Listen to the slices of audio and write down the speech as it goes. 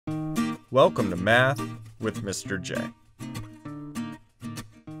Welcome to Math with Mr. J.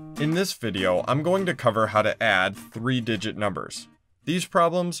 In this video, I'm going to cover how to add 3-digit numbers. These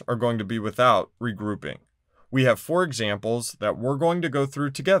problems are going to be without regrouping. We have 4 examples that we're going to go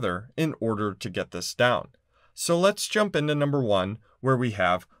through together in order to get this down. So let's jump into number 1, where we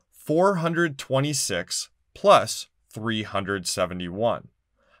have 426 plus 371.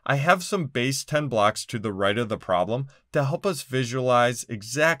 I have some base 10 blocks to the right of the problem to help us visualize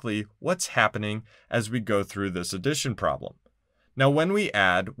exactly what's happening as we go through this addition problem. Now when we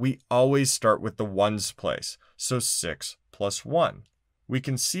add, we always start with the ones place, so 6 plus 1. We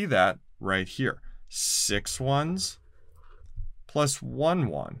can see that right here. 6 ones plus 1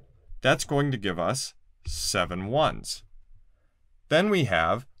 1. That's going to give us 7 ones. Then we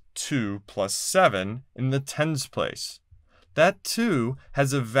have 2 plus 7 in the tens place. That 2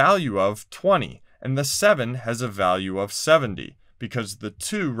 has a value of 20, and the 7 has a value of 70, because the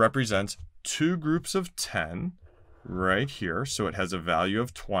 2 represents 2 groups of 10 right here, so it has a value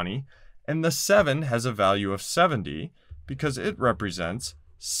of 20, and the 7 has a value of 70, because it represents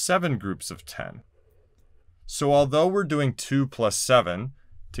 7 groups of 10. So although we're doing 2 plus 7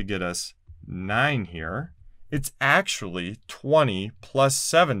 to get us 9 here, it's actually 20 plus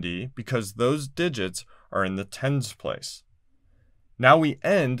 70 because those digits are in the tens place. Now we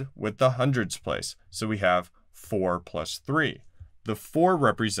end with the hundreds place. So we have 4 plus 3. The 4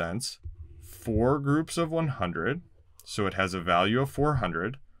 represents 4 groups of 100, so it has a value of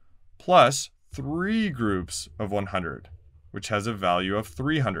 400, plus 3 groups of 100, which has a value of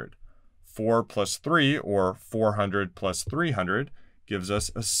 300. 4 plus 3, or 400 plus 300, gives us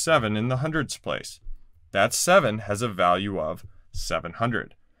a 7 in the hundreds place. That 7 has a value of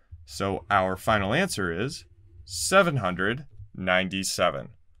 700. So our final answer is 797.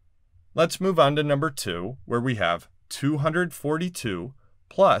 Let's move on to number 2, where we have 242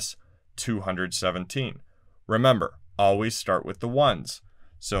 plus 217. Remember, always start with the ones.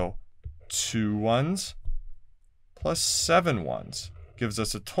 So 2 ones plus 7 ones gives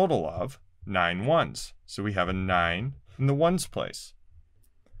us a total of 9 ones. So we have a 9 in the ones place.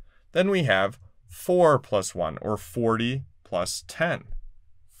 Then we have 4 plus 1, or 40 plus 10.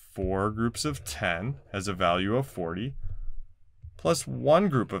 4 groups of 10 has a value of 40, plus 1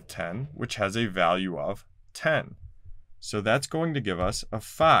 group of 10, which has a value of 10. So that's going to give us a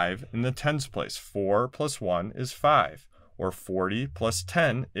 5 in the tens place. 4 plus 1 is 5, or 40 plus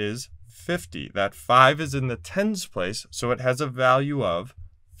 10 is 50. That 5 is in the tens place, so it has a value of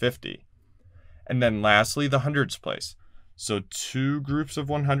 50. And then lastly, the hundreds place. So 2 groups of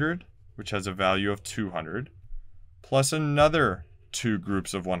 100, which has a value of 200, plus another 2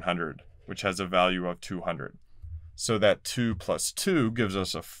 groups of 100, which has a value of 200. So that 2 plus 2 gives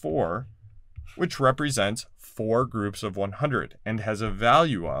us a 4, which represents 4 groups of 100 and has a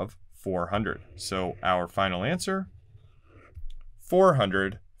value of 400. So our final answer,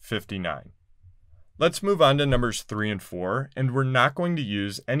 459. Let's move on to numbers 3 and 4, and we're not going to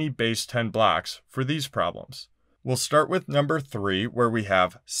use any base 10 blocks for these problems. We'll start with number 3, where we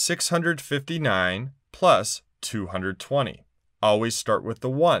have 659 plus 220. Always start with the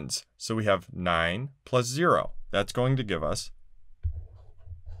ones, so we have 9 plus 0. That's going to give us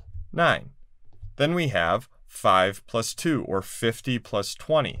 9. Then we have 5 plus 2, or 50 plus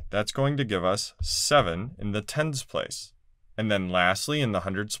 20. That's going to give us 7 in the tens place. And then lastly, in the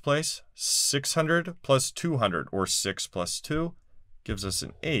hundreds place, 600 plus 200, or 6 plus 2, gives us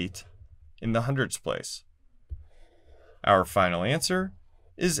an 8 in the hundreds place. Our final answer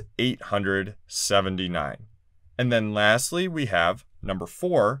is 879. And then lastly, we have number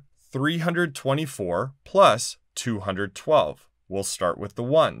 4, 324 plus 212. We'll start with the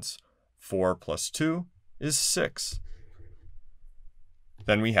ones. 4 plus 2 is 6.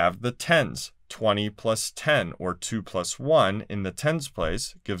 Then we have the tens. 20 plus 10, or 2 plus 1 in the tens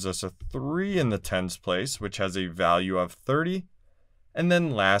place gives us a 3 in the tens place, which has a value of 30. And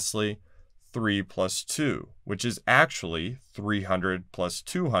then lastly, 3 plus 2, which is actually 300 plus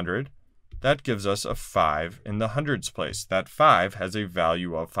 200. That gives us a 5 in the hundreds place. That 5 has a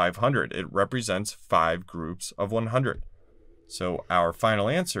value of 500. It represents 5 groups of 100. So our final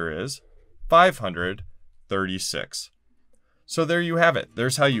answer is 536. So there you have it.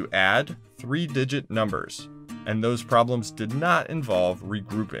 There's how you add 3-digit numbers. And those problems did not involve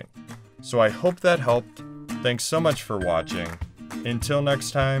regrouping. So I hope that helped. Thanks so much for watching. Until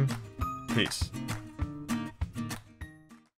next time, peace.